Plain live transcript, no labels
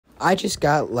I just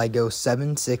got LEGO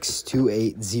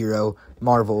 76280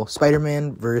 Marvel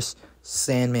Spider-Man vs.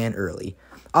 Sandman early.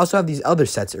 I also have these other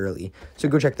sets early, so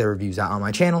go check the reviews out on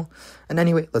my channel. And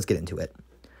anyway, let's get into it.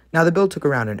 Now, the build took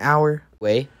around an hour.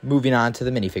 Moving on to the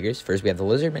minifigures. First, we have the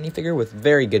Lizard minifigure with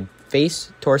very good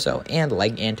face, torso, and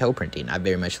leg and toe printing. I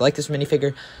very much like this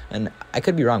minifigure, and I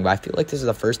could be wrong, but I feel like this is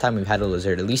the first time we've had a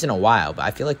Lizard, at least in a while, but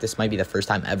I feel like this might be the first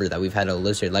time ever that we've had a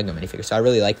Lizard LEGO minifigure, so I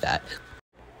really like that.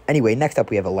 Anyway, next up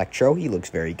we have Electro. He looks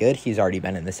very good. He's already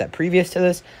been in the set previous to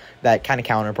this. That kind of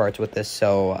counterparts with this,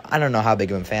 so I don't know how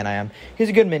big of a fan I am. He's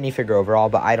a good minifigure overall,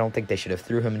 but I don't think they should have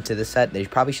threw him into the set. They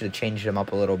probably should have changed him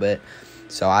up a little bit,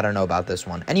 so I don't know about this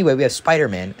one. Anyway, we have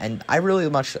Spider-Man, and I very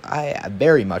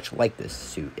much like this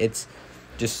suit. It's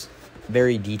just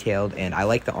very detailed, and I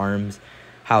like the arms,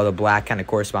 how the black kind of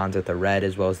corresponds with the red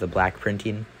as well as the black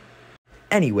printing.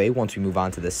 Anyway, once we move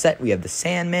on to the set, we have the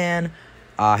Sandman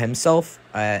himself,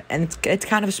 and it's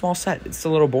kind of a small set. It's a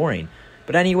little boring,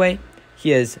 but anyway, he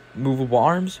has movable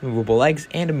arms, movable legs,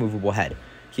 and a movable head.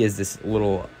 He has this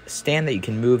little stand that you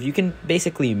can move. You can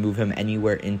basically move him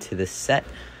anywhere into the set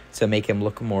to make him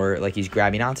look more like he's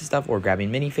grabbing onto stuff or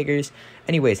grabbing minifigures.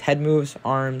 Anyways, head moves,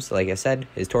 arms, like I said,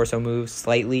 his torso moves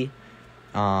slightly.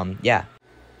 Yeah.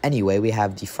 Anyway, we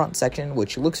have the front section,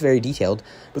 which looks very detailed,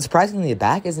 but surprisingly, the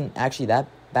back isn't actually that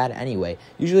bad anyway.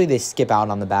 Usually they skip out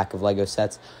on the back of LEGO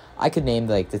sets. I could name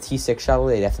like the T6 shuttle.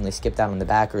 They definitely skipped out on the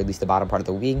back, or at least the bottom part of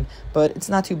the wing, but it's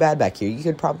not too bad back here. You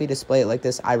could probably display it like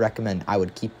this. I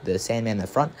would keep the Sandman in the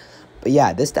front. But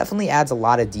yeah, this definitely adds a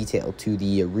lot of detail to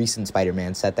the recent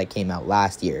Spider-Man set that came out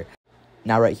last year.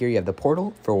 Now right here you have the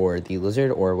portal for the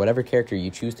Lizard or whatever character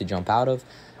you choose to jump out of.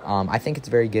 I think it's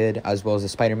very good, as well as the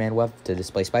Spider-Man web to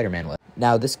display Spider-Man web.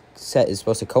 Now this set is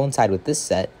supposed to coincide with this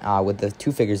set, with the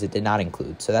two figures it did not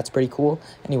include, so that's pretty cool.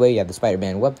 Anyway, you have the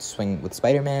Spider-Man web to swing with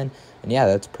Spider-Man, and yeah,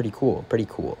 that's pretty cool,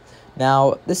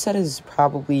 Now, this set is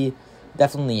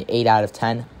definitely 8 out of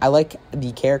 10. I like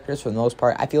the characters for the most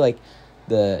part. I feel like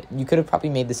you could have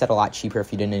probably made the set a lot cheaper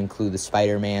if you didn't include the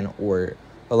Spider-Man or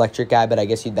Electric guy, but I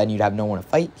guess then you'd have no one to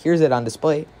fight. Here's it on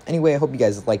display. Anyway, I hope you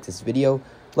guys liked this video.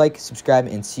 Like, subscribe,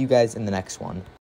 and see you guys in the next one.